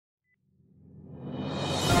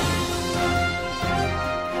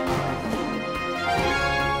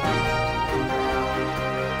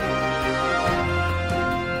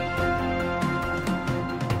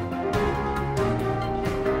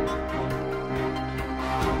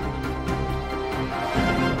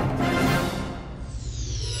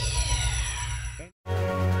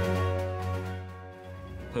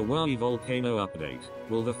Hawaii volcano update.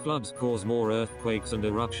 Will the floods cause more earthquakes and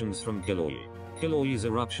eruptions from Kilauea? Kilauea's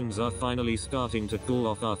eruptions are finally starting to cool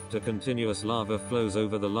off after continuous lava flows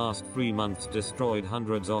over the last 3 months destroyed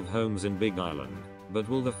hundreds of homes in Big Island. But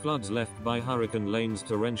will the floods left by Hurricane Lane's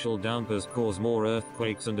torrential downpours cause more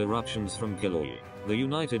earthquakes and eruptions from Kilauea? The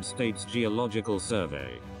United States Geological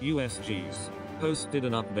Survey, USGS, posted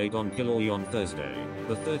an update on Kilauea on Thursday,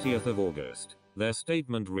 the 30th of August. Their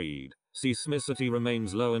statement read, "Seismicity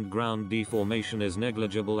remains low and ground deformation is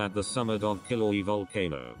negligible at the summit of Kilauea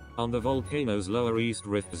volcano, on the volcano's lower east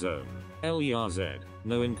rift zone. LERZ.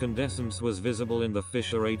 No incandescence was visible in the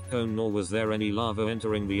Fissure 8 cone nor was there any lava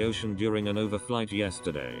entering the ocean during an overflight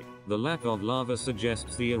yesterday. The lack of lava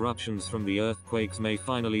suggests the eruptions from the earthquakes may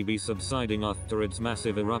finally be subsiding after its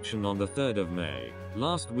massive eruption on the 3rd of May.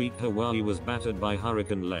 Last week Hawaii was battered by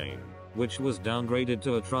Hurricane Lane, which was downgraded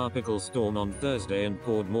to a tropical storm on Thursday and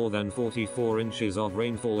poured more than 44 inches of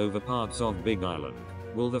rainfall over parts of Big Island.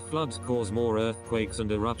 Will the floods cause more earthquakes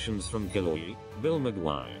and eruptions from Kilauea? Bill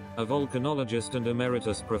McGuire, a volcanologist and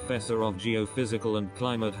emeritus professor of geophysical and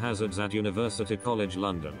climate hazards at University College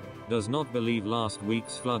London, does not believe last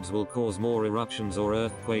week's floods will cause more eruptions or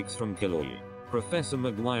earthquakes from Kilauea. Professor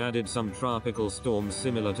McGuire added some tropical storms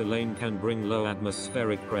similar to Lane can bring low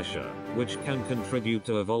atmospheric pressure, which can contribute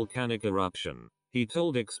to a volcanic eruption. He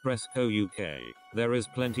told Express Co UK, there is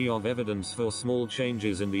plenty of evidence for small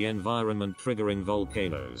changes in the environment triggering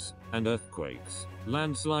volcanoes and earthquakes,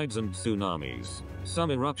 landslides and tsunamis.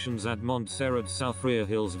 Some eruptions at Montserrat's Soufriere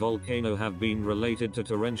Hills volcano have been related to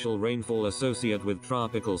torrential rainfall associated with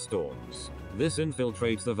tropical storms. This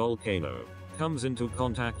infiltrates the volcano, comes into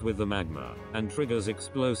contact with the magma, and triggers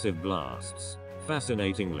explosive blasts.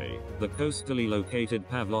 Fascinatingly, the coastally located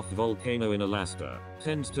Pavlov volcano in Alaska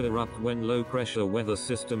tends to erupt when low-pressure weather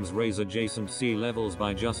systems raise adjacent sea levels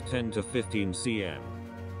by just 10 to 15 cm.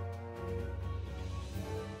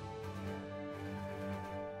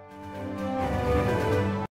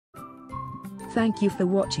 Thank you for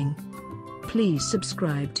watching. Please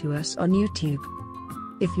subscribe to us on YouTube.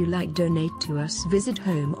 If you like, donate to us, visit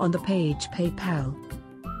home on the page PayPal.